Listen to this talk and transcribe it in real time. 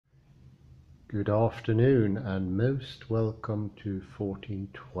Good afternoon and most welcome to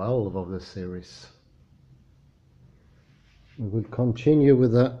 1412 of the series. We will continue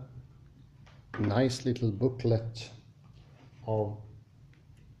with a nice little booklet of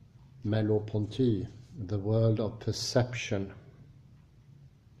Merleau-Ponty, The World of Perception.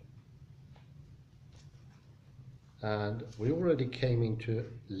 And we already came into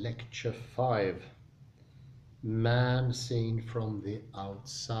lecture 5, Man Seen from the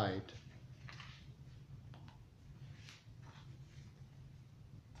Outside.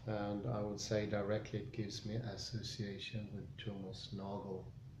 And I would say directly it gives me association with Thomas Nagel,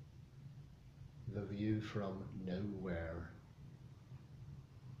 The View from Nowhere.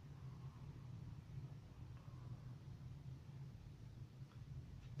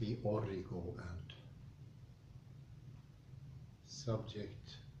 The origo and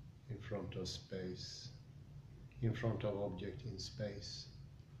subject in front of space, in front of object in space.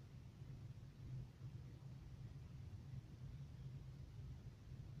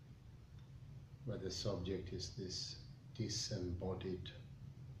 Where the subject is this disembodied,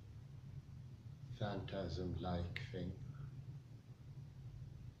 phantasm-like thing,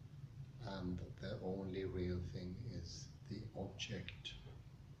 and the only real thing is the object.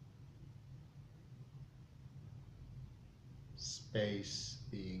 Space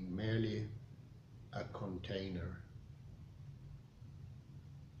being merely a container.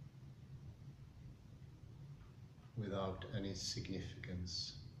 Without any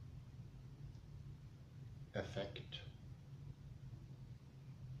significance, effect.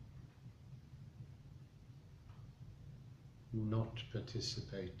 Not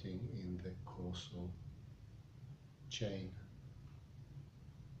participating in the causal chain.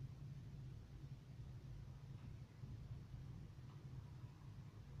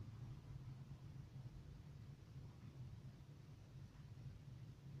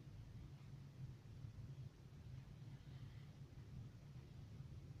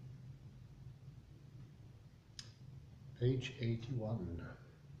 Page 81.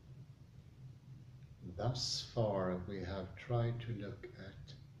 Thus far we have tried to look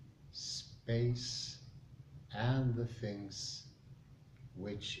at space and the things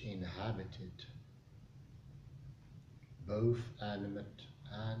which inhabit it, both animate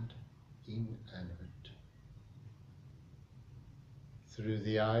and inanimate, through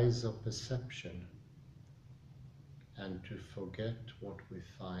the eyes of perception, and to forget what we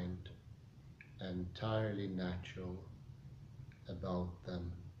find entirely natural about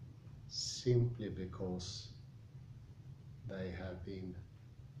them simply because they have been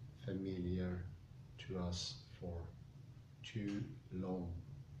familiar to us for too long.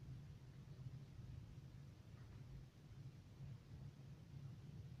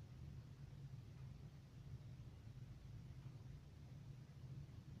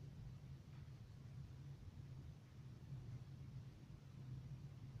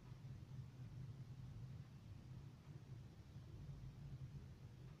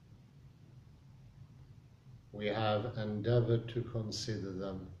 We have endeavored to consider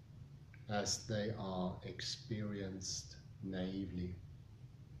them as they are experienced naively.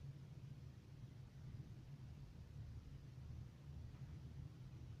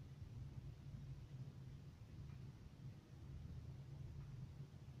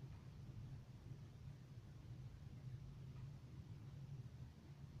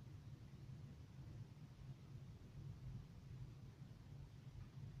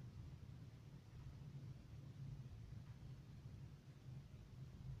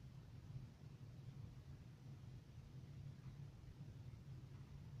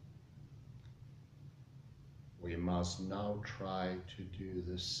 We must now try to do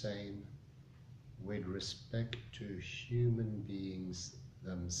the same with respect to human beings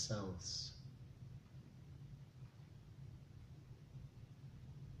themselves.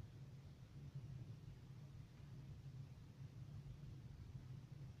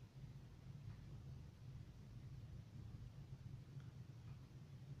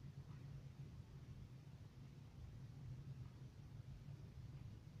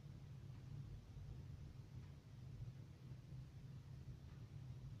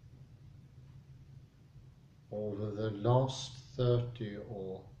 Over the last 30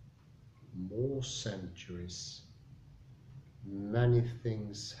 or more centuries, many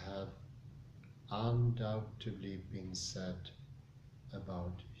things have undoubtedly been said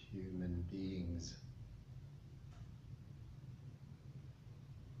about human beings.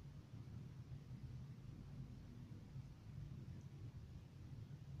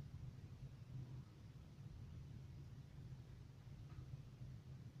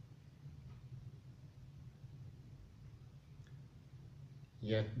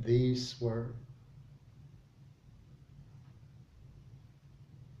 Yet these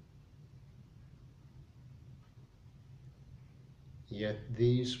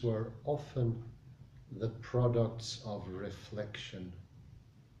were often the products of reflection.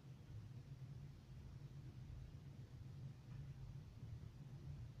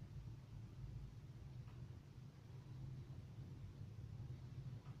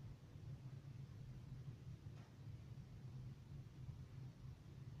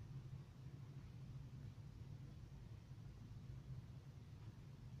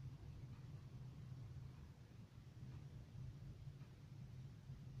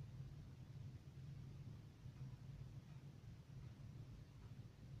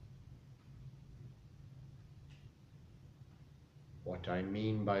 What I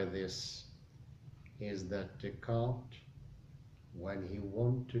mean by this is that Descartes, when he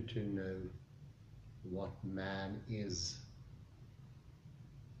wanted to know what man is,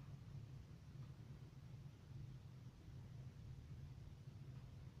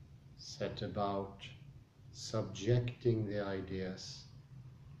 set about subjecting the ideas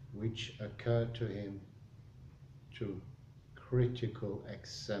which occurred to him to critical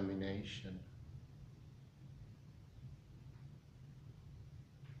examination.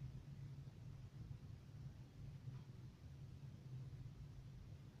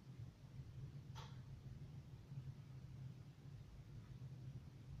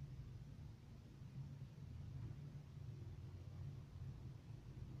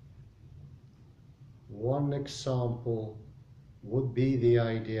 One example would be the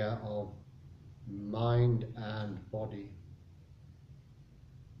idea of mind and body.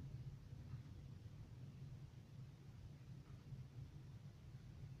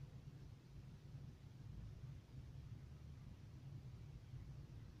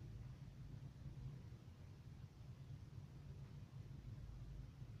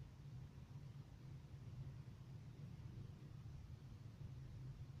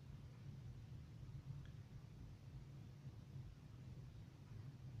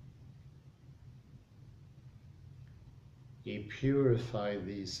 He purified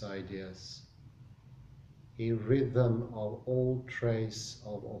these ideas. He rid them of all trace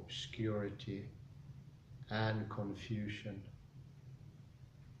of obscurity and confusion.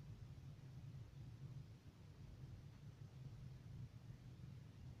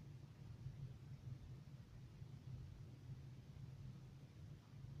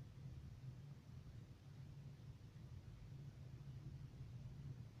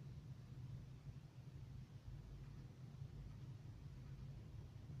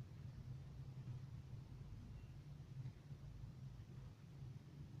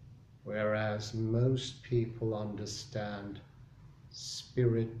 Whereas most people understand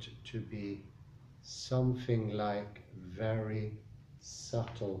spirit to be something like very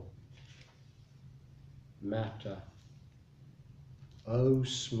subtle matter,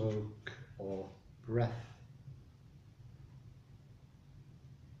 smoke or breath.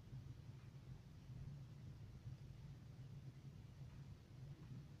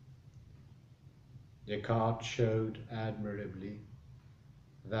 Descartes showed admirably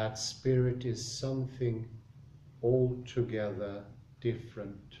that spirit is something altogether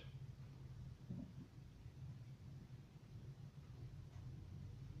different.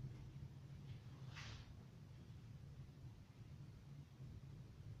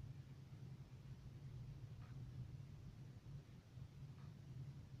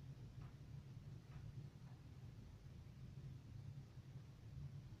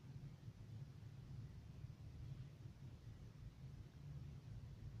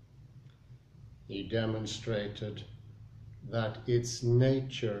 He demonstrated that its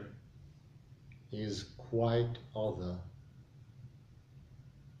nature is quite other.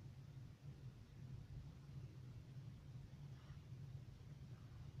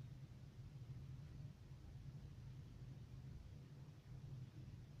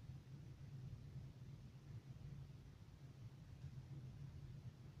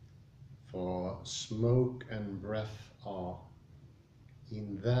 For smoke and breath are,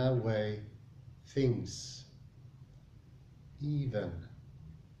 in their way, things, even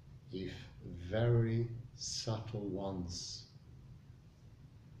if very subtle ones.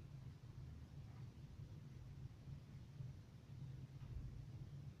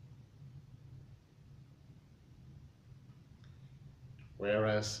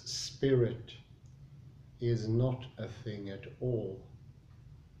 Whereas spirit is not a thing at all,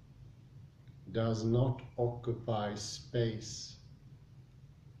 does not occupy space,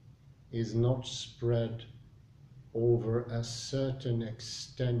 is not spread over a certain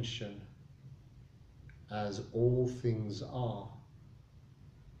extension, as all things are,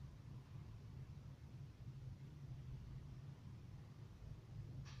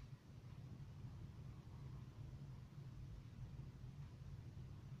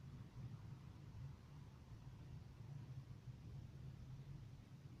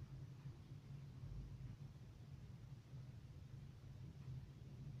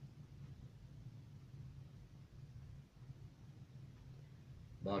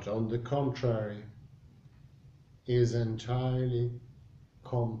 but on the contrary is entirely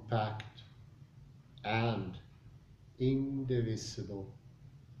compact and indivisible,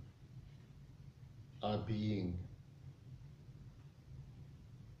 a being.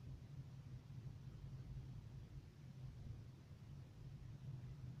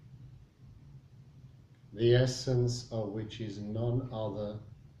 The essence of which is none other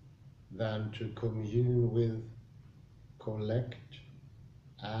than to commune with, collect,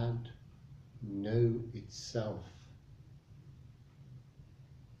 and know itself.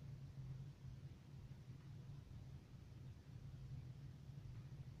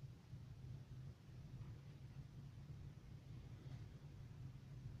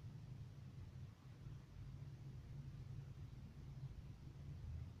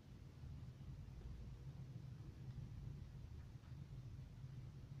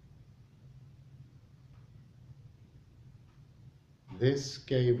 This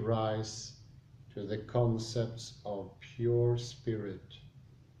gave rise to the concepts of pure spirit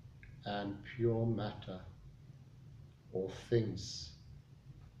and pure matter, or things.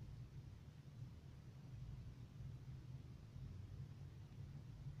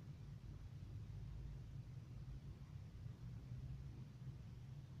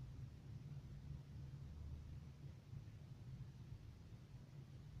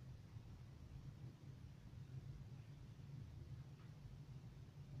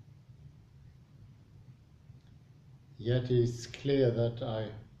 Yet it is clear that I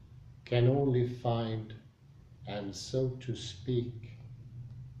can only find, and so to speak,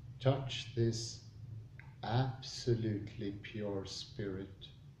 touch this absolutely pure spirit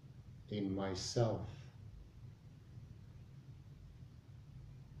in myself.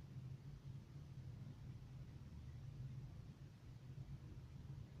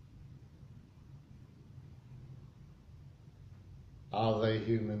 Other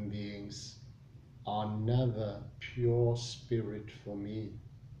human beings are never pure spirit for me.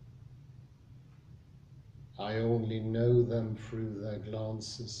 I only know them through their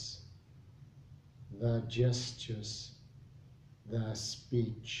glances, their gestures, their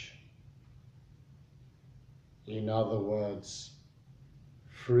speech. In other words,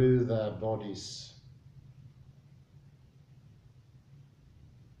 through their bodies.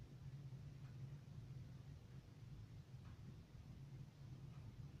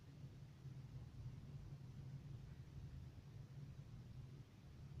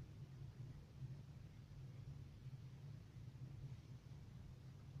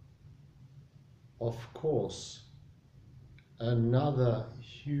 Of course, another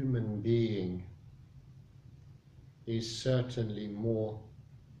human being is certainly more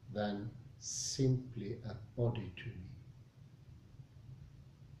than simply a body to me.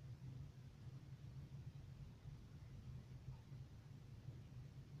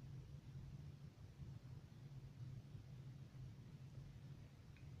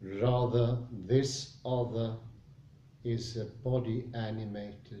 Rather, this other is a body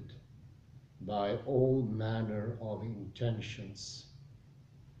animated by all manner of intentions,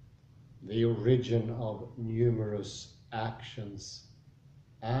 the origin of numerous actions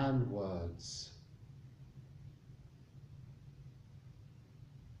and words.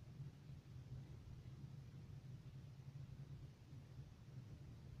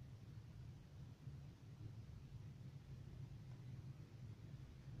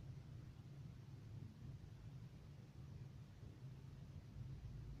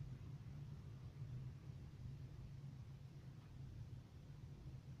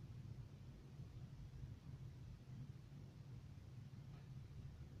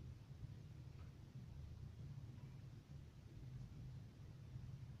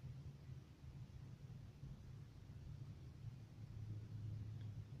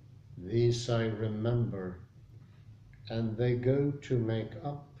 These I remember, and they go to make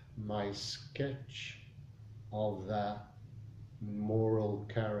up my sketch of their moral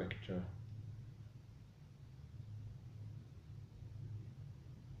character.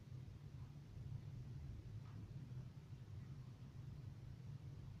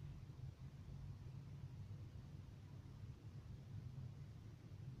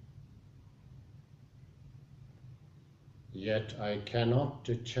 Yet I cannot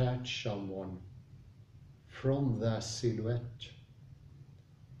detach someone from their silhouette,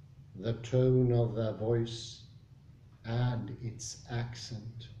 the tone of their voice and its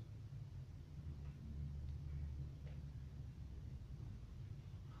accent.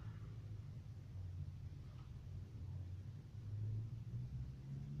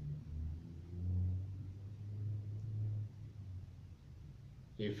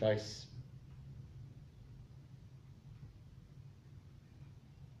 If I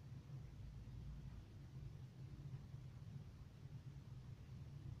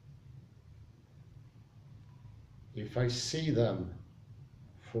If I see them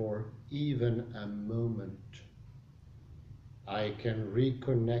for even a moment, I can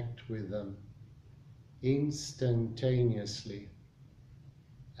reconnect with them instantaneously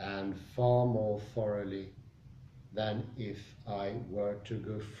and far more thoroughly than if I were to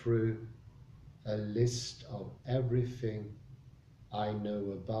go through a list of everything I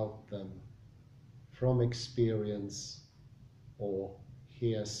know about them from experience or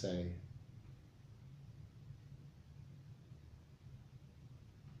hearsay.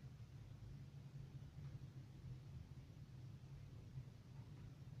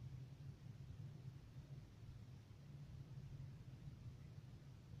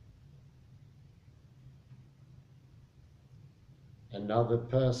 Another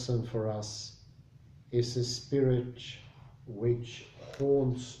person for us is a spirit which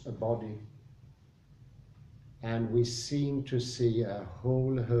haunts a body, and we seem to see a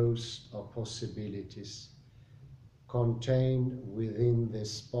whole host of possibilities contained within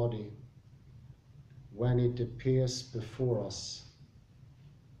this body when it appears before us.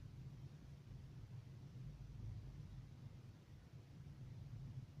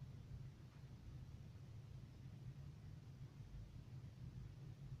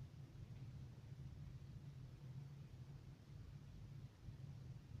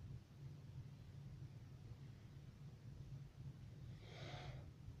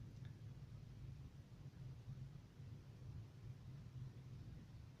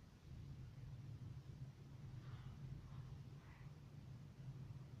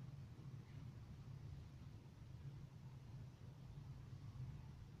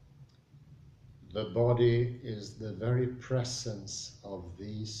 The body is the very presence of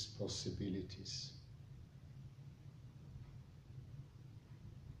these possibilities.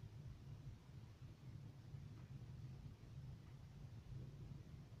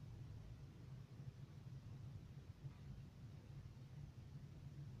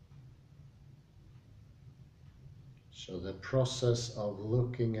 So the process of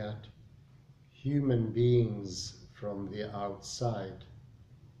looking at human beings from the outside,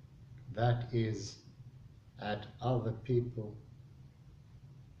 that is, at other people,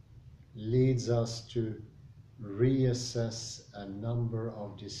 leads us to reassess a number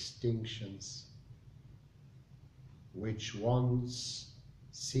of distinctions which once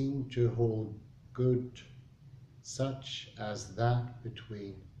seemed to hold good, such as that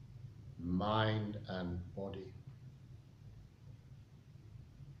between mind and body.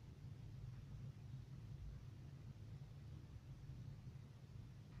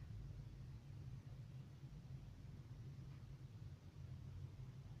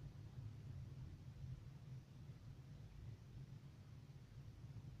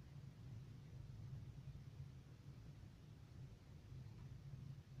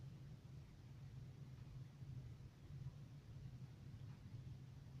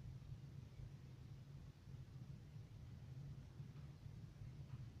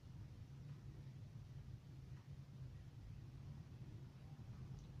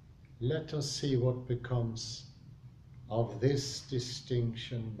 Let us see what becomes of this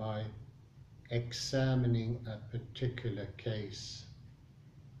distinction by examining a particular case.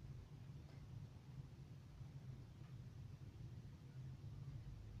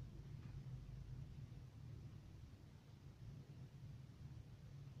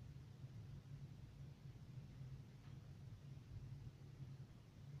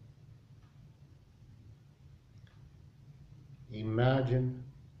 Imagine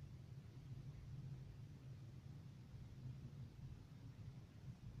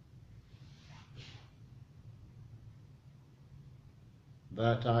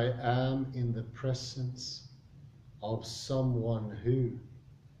that I am in the presence of someone who,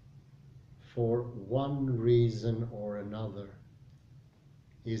 for one reason or another,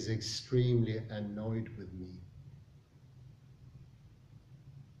 is extremely annoyed with me.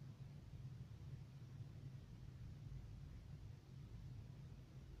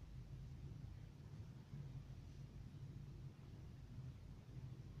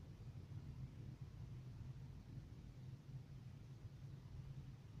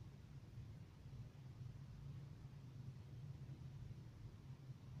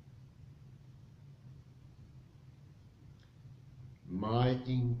 My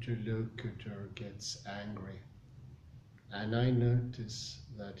interlocutor gets angry, and I notice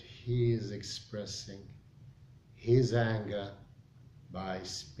that he is expressing his anger by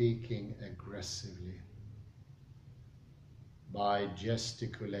speaking aggressively, by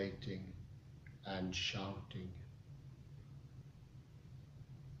gesticulating and shouting.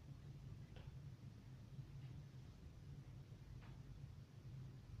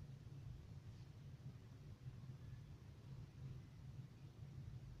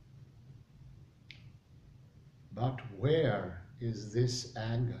 But where is this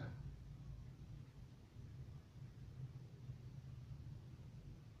anger?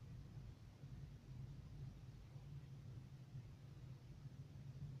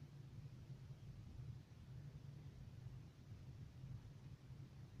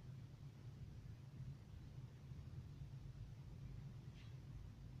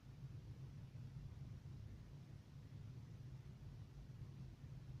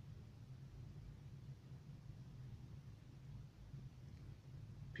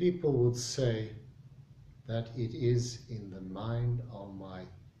 People would say that it is in the mind of my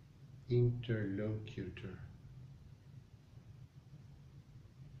interlocutor.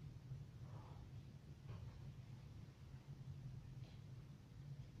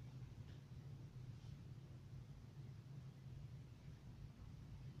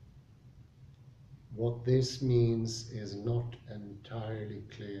 What this means is not entirely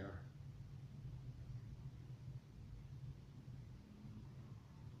clear.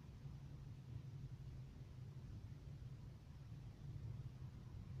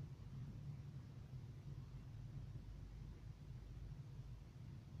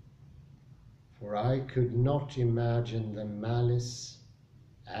 For I could not imagine the malice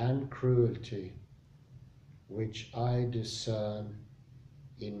and cruelty which I discern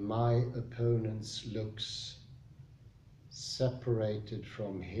in my opponent's looks, separated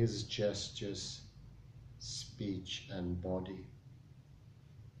from his gestures, speech and body.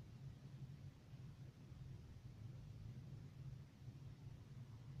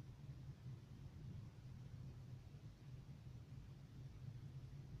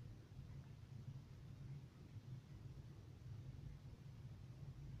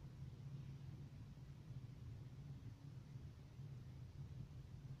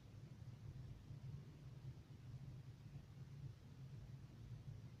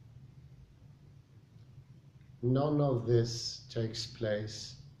 None of this takes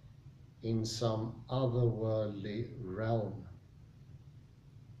place in some otherworldly realm.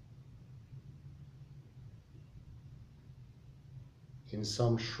 In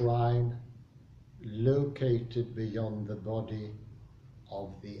some shrine located beyond the body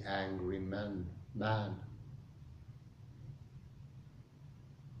of the angry man.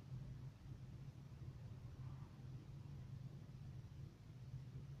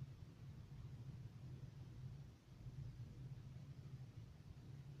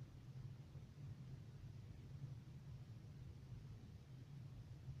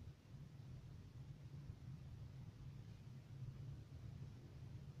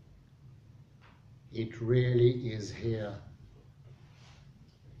 It really is here,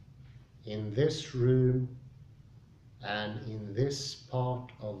 in this room and in this part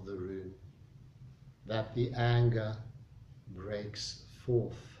of the room, that the anger breaks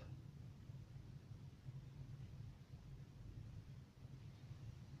forth.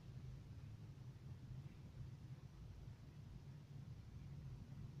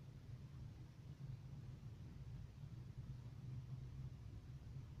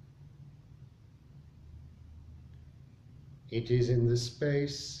 It is in the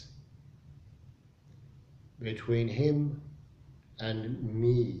space between him and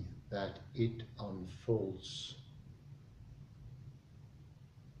me that it unfolds.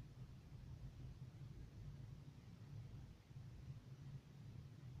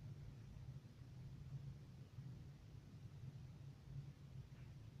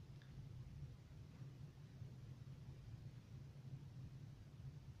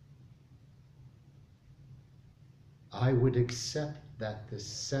 I would accept that the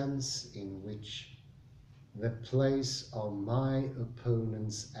sense in which the place of my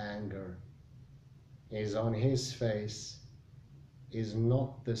opponent's anger is on his face is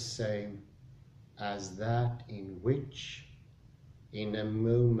not the same as that in which, in a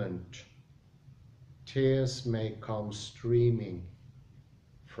moment, tears may come streaming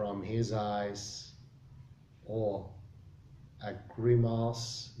from his eyes, or a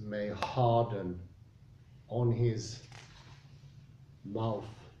grimace may harden on his mouth.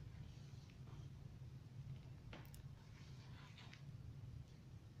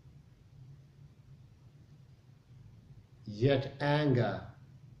 Yet anger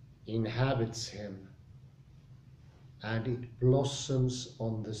inhabits him, and it blossoms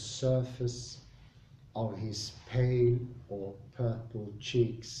on the surface of his pale or purple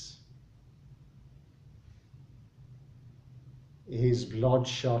cheeks. His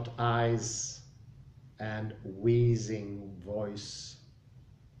bloodshot eyes and wheezing voice.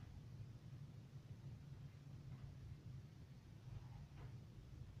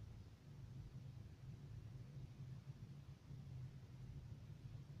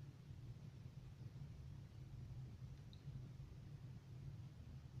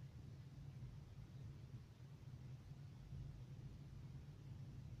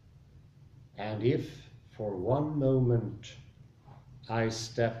 And if for one moment I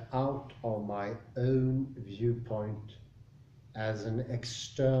step out of my own viewpoint as an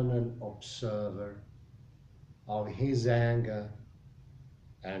external observer of his anger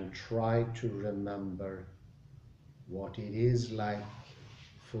and try to remember what it is like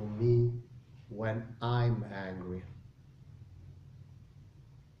for me when I'm angry,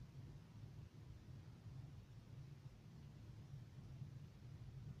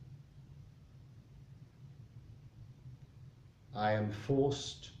 I am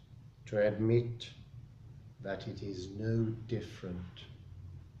forced to admit that it is no different.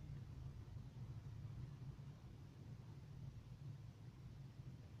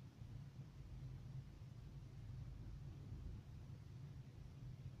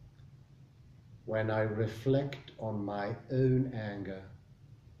 When I reflect on my own anger,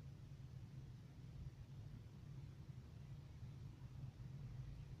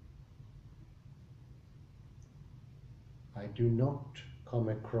 I do not come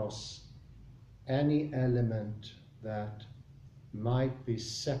across any element that might be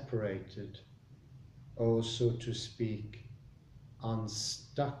separated, or so to speak,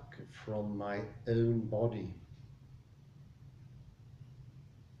 unstuck from my own body.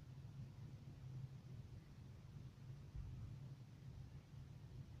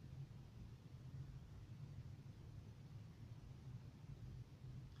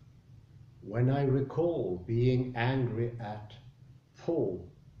 When I recall being angry at Paul,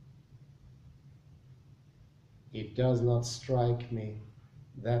 it does not strike me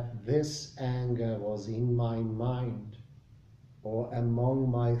that this anger was in my mind or among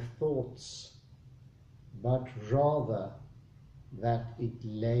my thoughts, but rather that it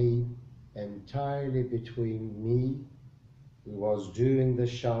lay entirely between me, who was doing the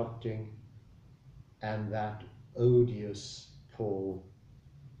shouting, and that odious Paul,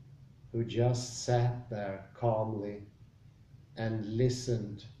 who just sat there calmly and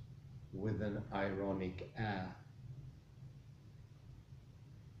listened with an ironic air.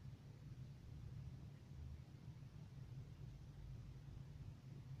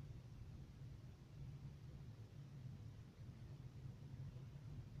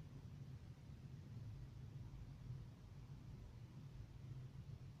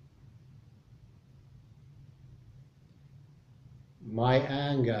 My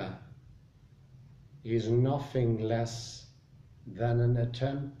anger is nothing less than an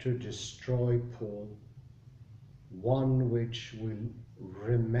attempt to destroy Paul, one which will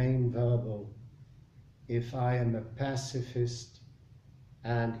remain verbal if I am a pacifist,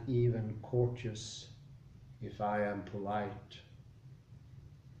 and even courteous if I am polite.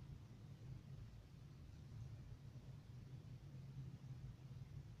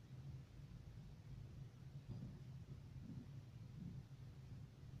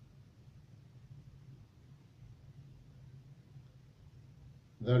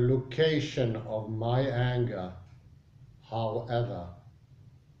 The location of my anger, however,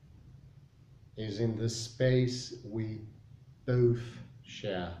 is in the space we both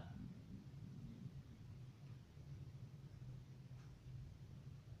share.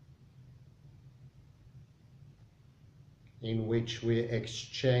 In which we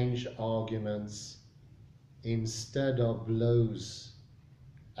exchange arguments instead of blows,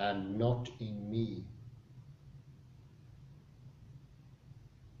 and not in me.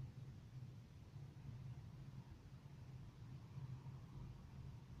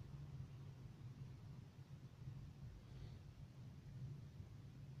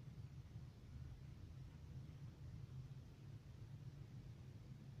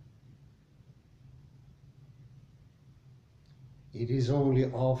 It is only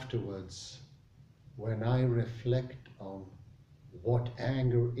afterwards, when I reflect on what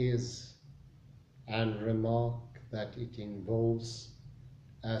anger is and remark that it involves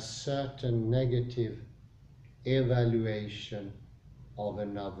a certain negative evaluation of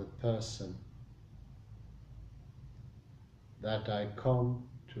another person, that I come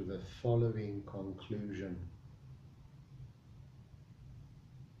to the following conclusion.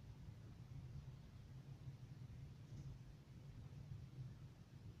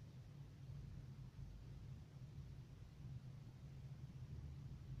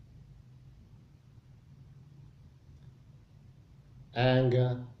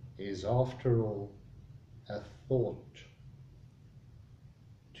 Anger is, after all, a thought.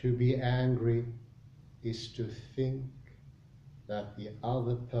 To be angry is to think that the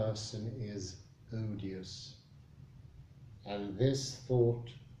other person is odious, and this thought,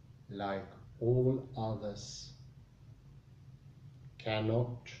 like all others,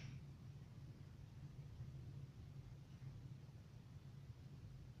 cannot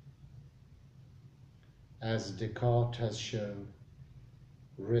as Descartes has shown,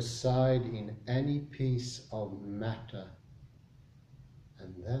 reside in any piece of matter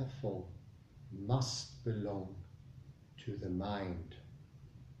and therefore must belong to the mind.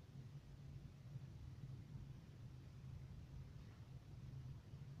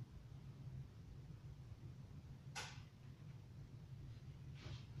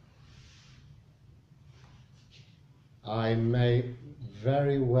 I may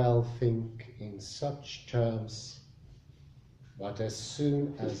very well think in such terms, but as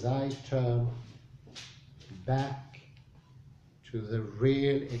soon as I turn back to the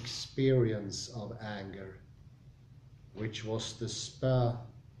real experience of anger, which was the spur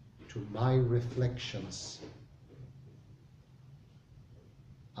to my reflections,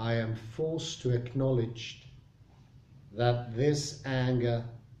 I am forced to acknowledge that this anger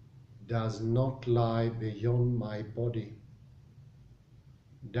does not lie beyond my body,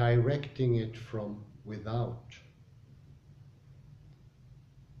 directing it from without,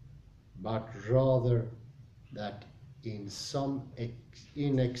 but rather that in some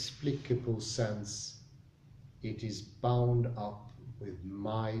inexplicable sense it is bound up with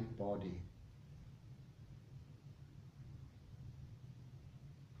my body.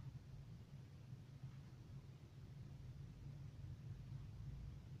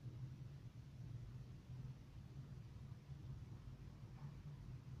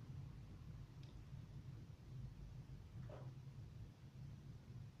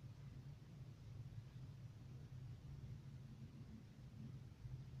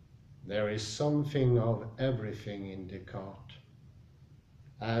 There is something of everything in Descartes,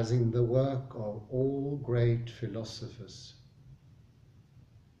 as in the work of all great philosophers.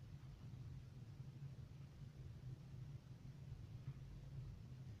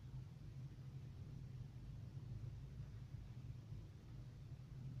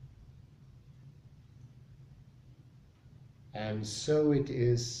 And so it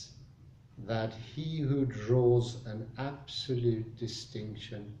is that he who draws an absolute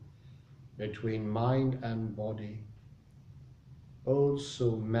distinction between mind and body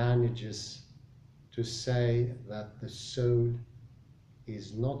also manages to say that the soul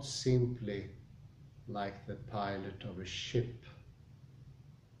is not simply like the pilot of a ship,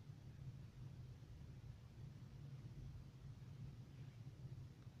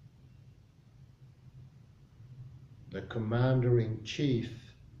 the commander-in-chief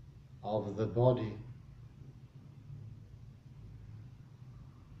of the body,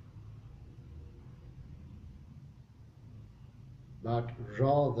 but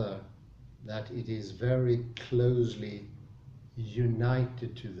rather that it is very closely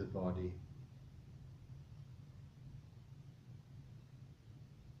united to the body.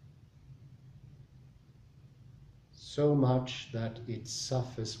 So much that it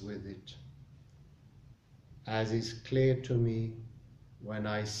suffers with it, as is clear to me when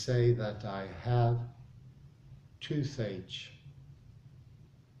I say that I have toothache.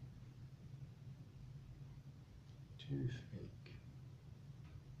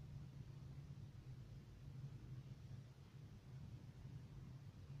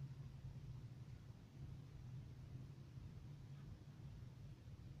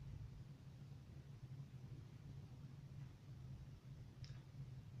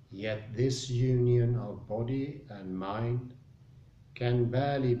 Yet this union of body and mind can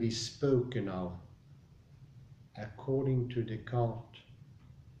barely be spoken of. According to Descartes,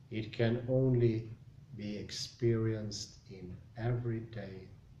 it can only be experienced in everyday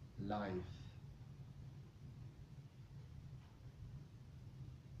life.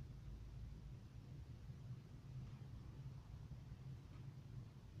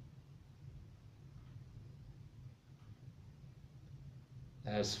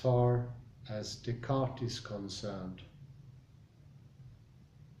 As far as Descartes is concerned,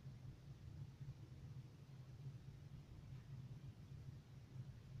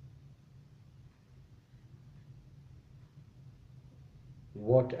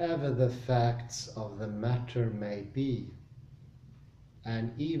 whatever the facts of the matter may be,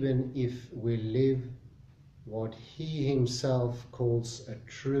 and even if we live what he himself calls a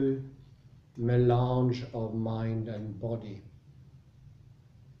true melange of mind and body,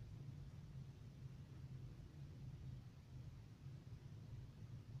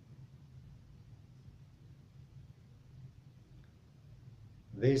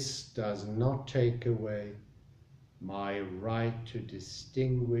 this does not take away my right to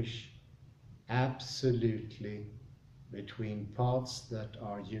distinguish absolutely between parts that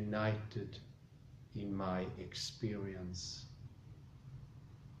are united in my experience.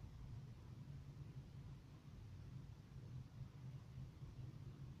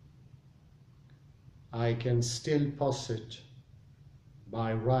 I can still posit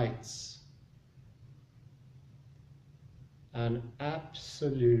by rights an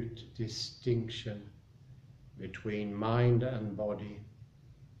absolute distinction between mind and body,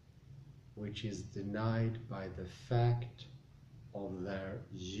 which is denied by the fact of their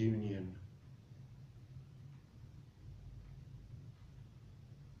union.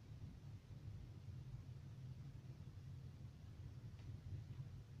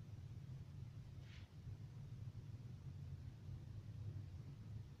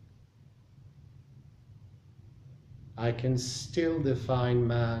 I can still define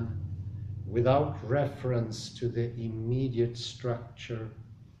man without reference to the immediate structure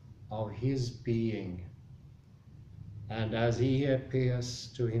of his being and as he appears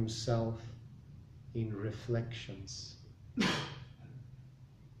to himself in reflections.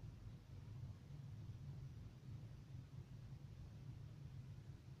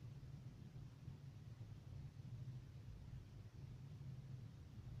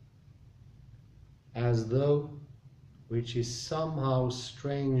 As though which is somehow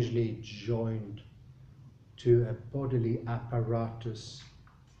strangely joined to a bodily apparatus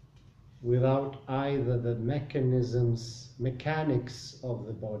without either the mechanics of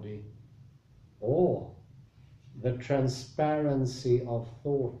the body or the transparency of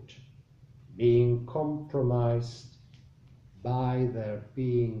thought being compromised by their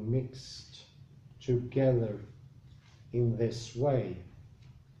being mixed together in this way.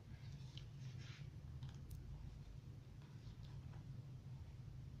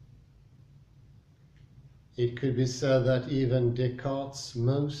 It could be said that even Descartes'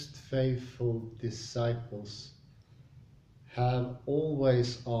 most faithful disciples have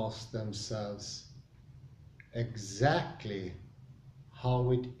always asked themselves exactly how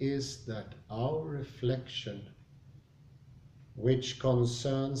it is that our reflection, which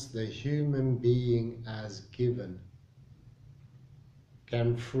concerns the human being as given,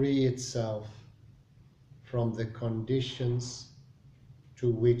 can free itself from the conditions to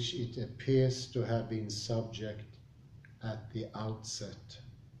which it appears to have been subject at the outset.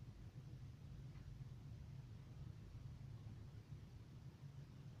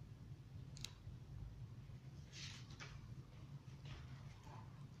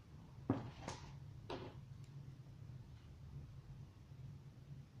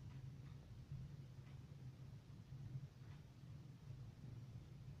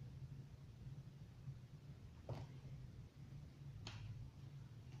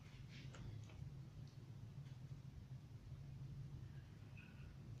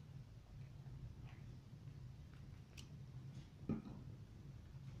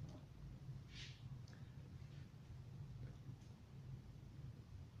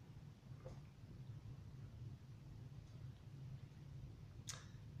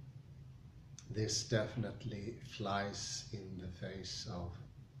 This definitely flies in the face of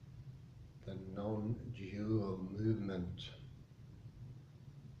the non-dual movement,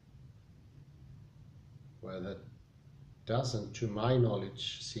 where there doesn't, to my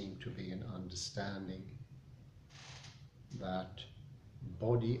knowledge, seem to be an understanding that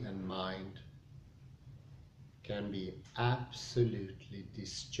body and mind can be absolutely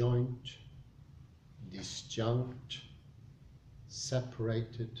disjunct,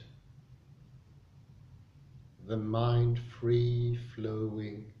 separated, the mind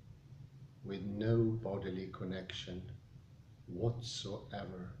free-flowing with no bodily connection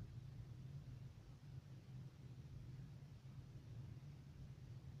whatsoever.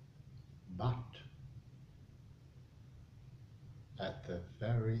 But at the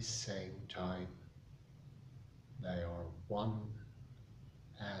very same time, they are one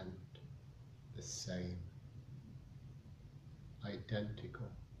and the same, identical.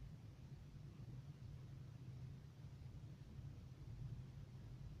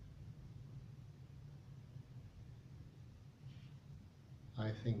 I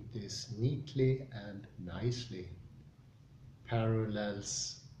think this neatly and nicely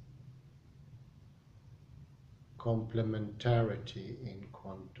parallels complementarity in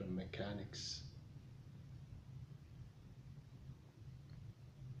quantum mechanics.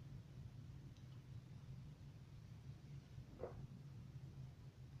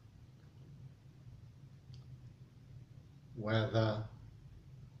 Where the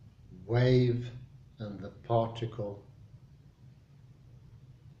wave and the particle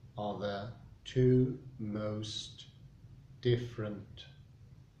are the two most different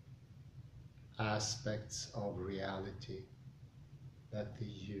aspects of reality that the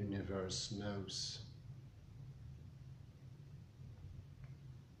universe knows.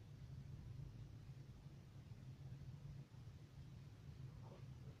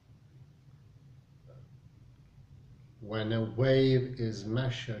 When a wave is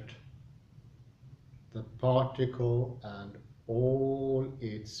measured, the particle and all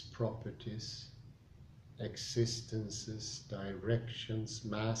its properties, existences, directions,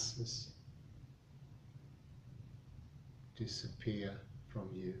 masses, disappear from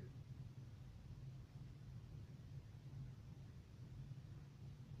you.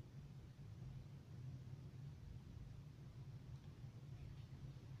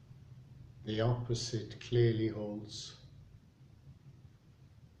 The opposite clearly holds.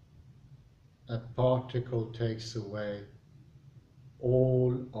 A particle takes away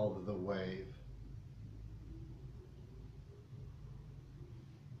all of the wave.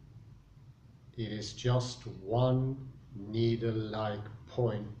 It is just one needle-like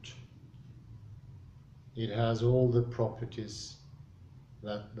point. It has all the properties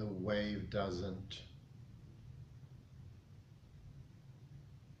that the wave doesn't.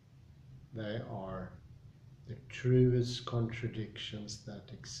 They are the truest contradictions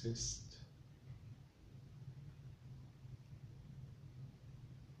that exist.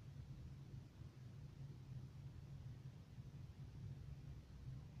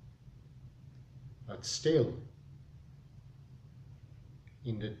 But still,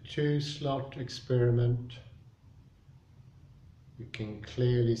 in the two-slot experiment, you can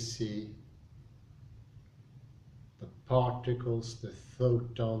clearly see the particles, the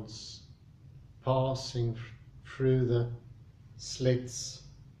photons, passing through the slits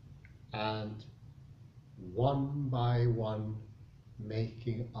and one by one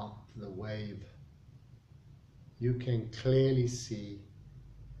making up the wave. You can clearly see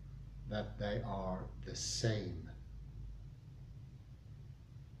that they are the same.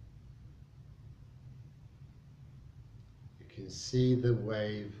 You can see the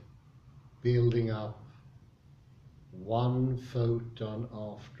wave building up one photon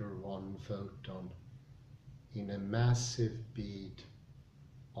after one photon in a massive bead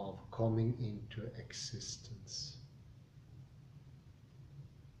of coming into existence.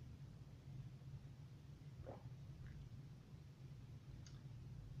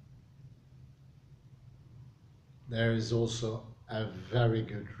 There is also a very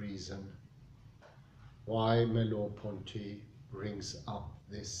good reason why Merleau-Ponty brings up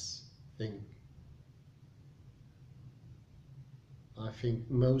this thing. I think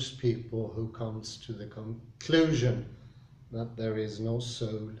most people who comes to the conclusion that there is no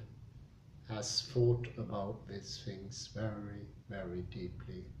soul has thought about these things very, very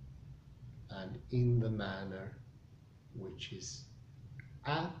deeply and in the manner which is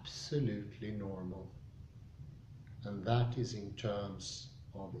absolutely normal. And that is in terms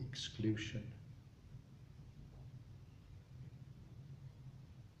of exclusion.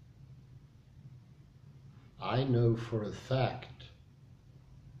 I know for a fact,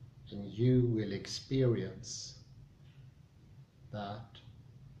 and you will experience, that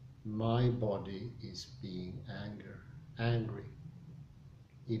my body is being angry.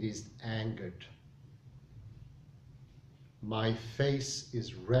 It is angered. My face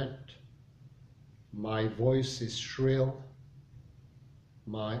is red. My voice is shrill.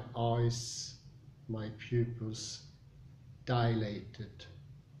 My eyes, my pupils dilated.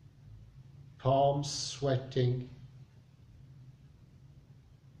 Palms sweating.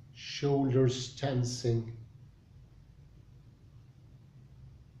 Shoulders tensing.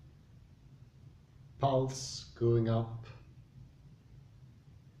 Pulse going up.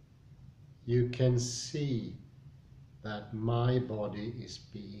 You can see that my body is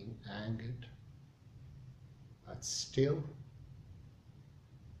being angered. But still,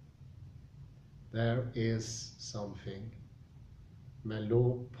 there is something.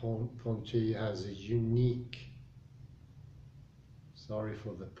 Merleau-Ponty has a unique, sorry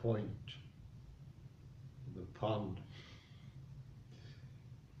for the point, the pun.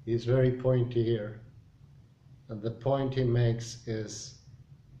 He's very pointy here. And the point he makes is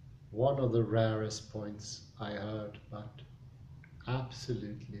one of the rarest points I heard, but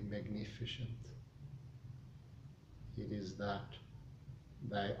absolutely magnificent. It is that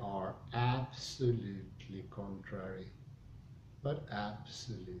they are absolutely contrary, but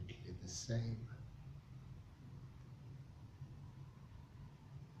absolutely the same.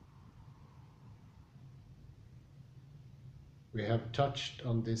 We have touched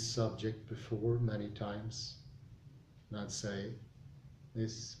on this subject before many times, and I'd say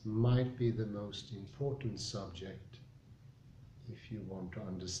this might be the most important subject if you want to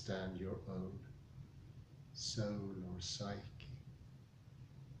understand your own soul or psyche.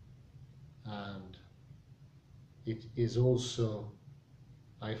 And it is also,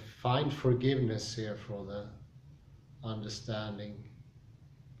 I find forgiveness here for the understanding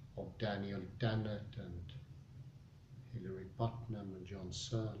of Daniel Dennett and Hilary Putnam and John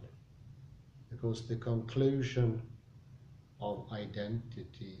Searle, because the conclusion of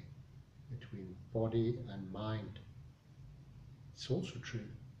identity between body and mind is also true,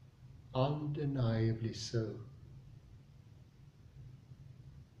 undeniably so.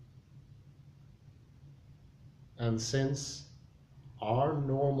 And since our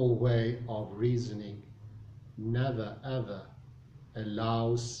normal way of reasoning never ever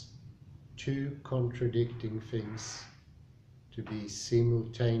allows two contradicting things to be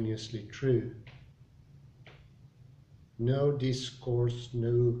simultaneously true, no discourse,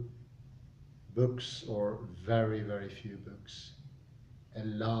 no books, or very, very few books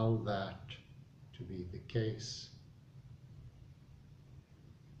allow that to be the case.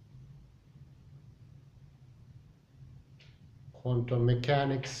 Quantum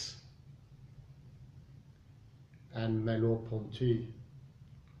mechanics and Merleau-Ponty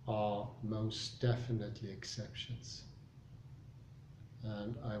are most definitely exceptions.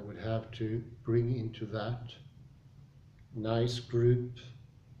 And I would have to bring into that nice group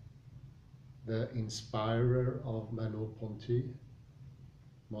the inspirer of Merleau-Ponty,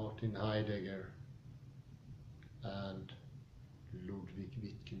 Martin Heidegger, and Ludwig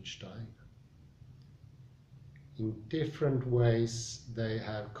Wittgenstein. In different ways they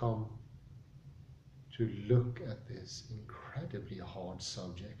have come to look at this incredibly hard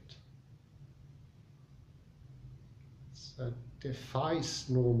subject. That defies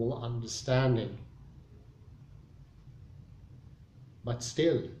normal understanding, but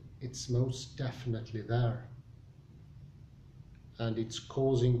still it's most definitely there, and it's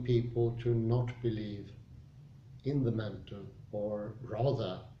causing people to not believe in the mental, or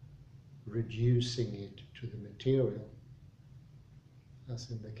rather reducing it to the material, as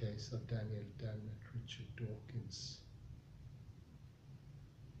in the case of Daniel Dennett, Richard Dawkins,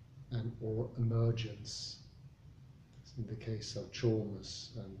 and or emergence, as in the case of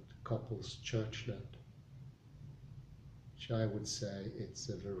Chalmers and Couples Churchland, which I would say it's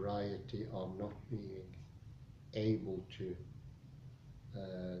a variety of not being able to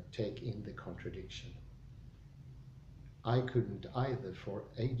take in the contradiction. I couldn't either for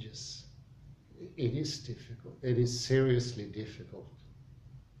ages. It is difficult. It is seriously difficult.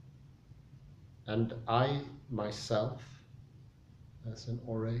 And I myself, as an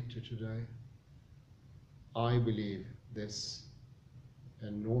orator today, I believe this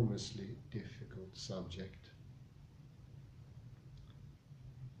enormously difficult subject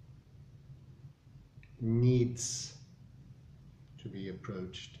needs to be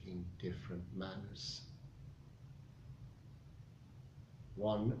approached in different manners.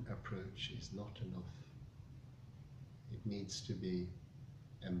 One approach is not enough. It needs to be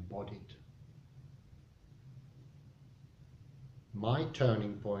embodied. My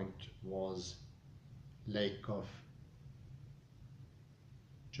turning point was Lakoff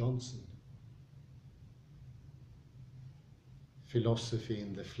Johnson. Philosophy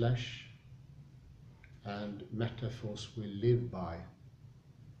in the flesh and metaphors we live by.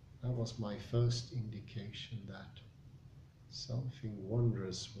 That was my first indication that something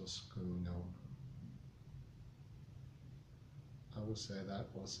wondrous was going on. I would say that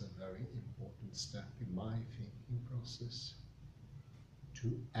was a very important step in my thinking process,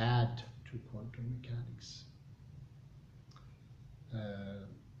 to add to quantum mechanics.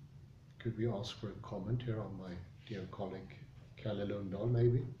 Could we ask for a comment here on my dear colleague Kalle Lundahl,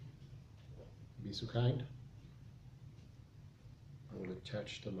 maybe? Be so kind. I will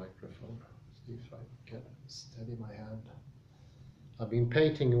attach the microphone, see if I can steady my hand. I've been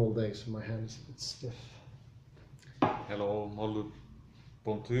painting all day, so my hand is a bit stiff. Hello,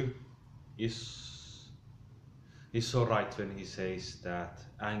 Merleau-Ponty is so right when he says that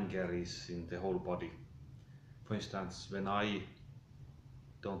anger is in the whole body. For instance, when I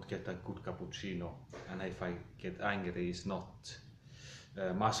don't get a good cappuccino, and if I get angry, it's not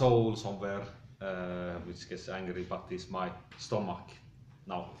my soul somewhere which gets angry, but it's my stomach.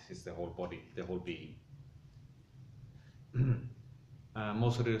 Now it's the whole body, the whole being.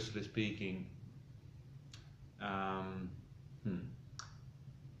 More seriously speaking, I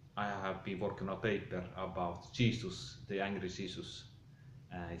have been working on a paper about Jesus, the angry Jesus.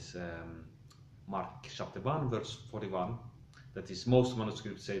 It's Mark chapter 1, verse 41. That is, most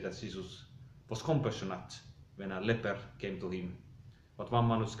manuscripts say that Jesus was compassionate when a leper came to him. But one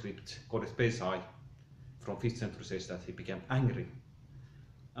manuscript, Codex Bezae, from 5th century, says that he became angry.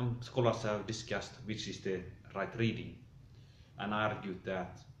 And scholars have discussed which is the right reading, and argued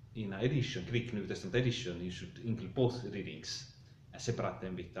that in an edition, Greek New Testament edition, you should include both readings and separate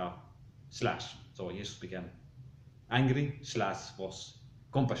them with a slash. So Jesus became angry, slash was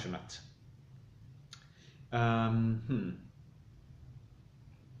compassionate. So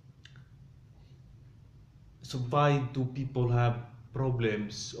why do people have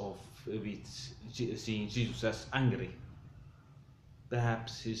problems with seeing Jesus as angry?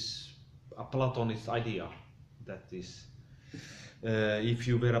 Perhaps it's a Platonist idea, that is, if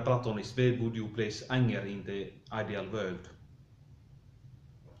you were a Platonist, where would you place anger in the ideal world?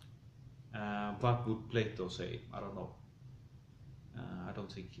 What would Plato say? I don't know. I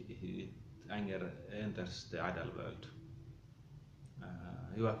don't think anger enters the ideal world.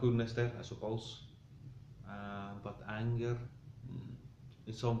 You have goodness there, I suppose, but anger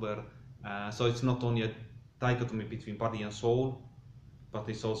is somewhere. So it's not only a dichotomy between body and soul, but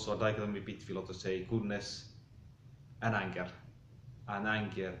it's also a dichotomy between, let us say, goodness and anger. And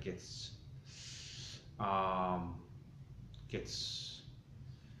anger gets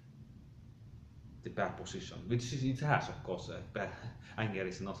the bad position, which it has, of course. Anger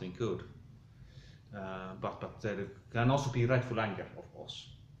is nothing good, but there can also be rightful anger, of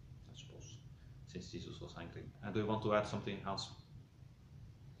course, I suppose, since Jesus was angry. And do you want to add something, Hans?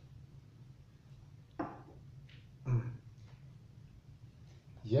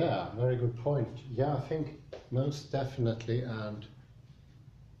 Yeah, very good point. Yeah, I think most definitely, and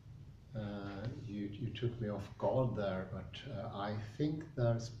you took me off guard there, but I think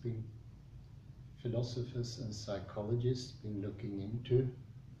there's been philosophers and psychologists been looking into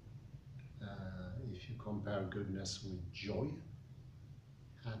if you compare goodness with joy,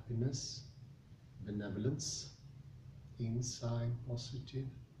 happiness, benevolence, insight, positive,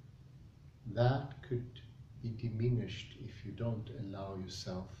 that could be diminished if you don't allow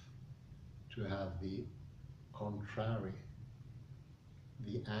yourself to have the contrary,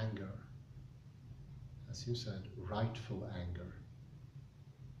 the anger, as you said, rightful anger.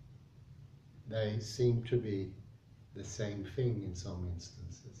 They seem to be the same thing in some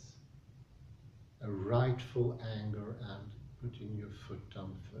instances. A rightful anger and putting your foot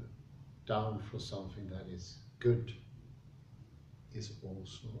down for something that is good is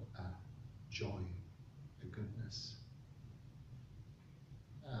also a joy, a goodness.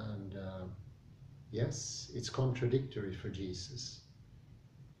 And yes, it's contradictory for Jesus.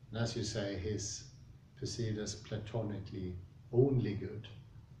 And as you say, he's perceived as platonically only good.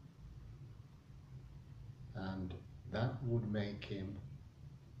 And that would make him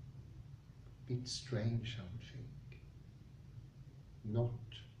a bit strange, I would think. Not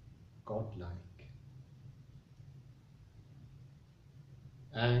godlike.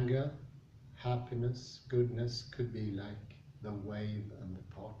 Anger, happiness, goodness could be like the wave and the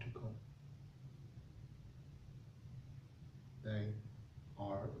particle. They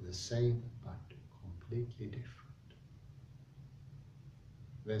are the same but completely different.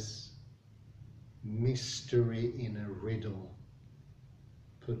 This mystery in a riddle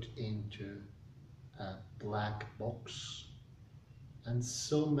put into a black box, and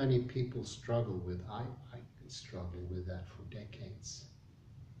so many people struggle with. I struggled with that for decades.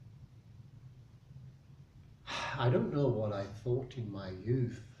 I don't know what I thought in my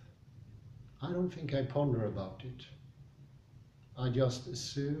youth. I don't think I ponder about it. I just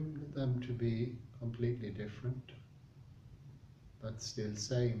assumed them to be completely different, but still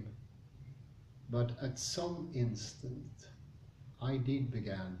same. But at some instant, I did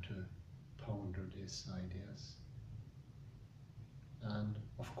begin to ponder these ideas. And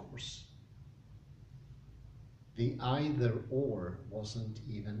of course, the either or wasn't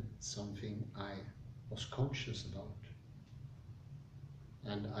even something I was conscious about.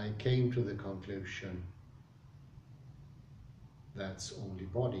 And I came to the conclusion that's only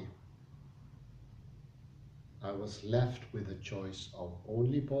body. I was left with a choice of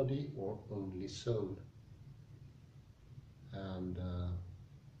only body or only soul. And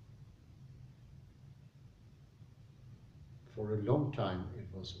for a long time it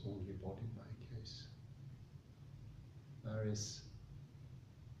was only body in my case. There is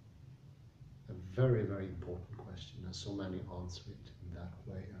a very, very important question, and so many answer it in that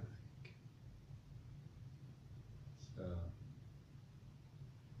way, I think. It's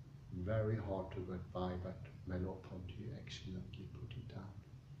very hard to get by, but Merleau-Ponty excellently put it down.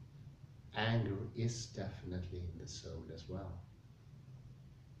 Anger is definitely in the soul as well.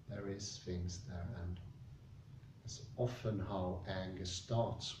 There is things there, and it's often how anger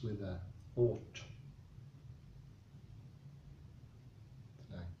starts with a thought.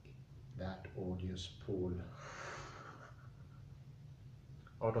 Like that odious Paul.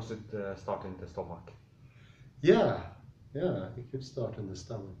 Or does it start in the stomach? Yeah, it could start in the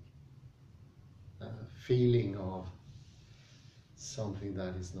stomach. A feeling of something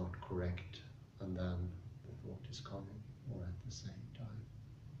that is not correct, and then the thought is coming, or at the same time.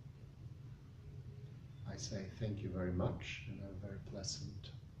 I say thank you very much and a very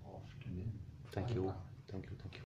pleasant afternoon. Thank Bye you. bye. Thank you. Thank you.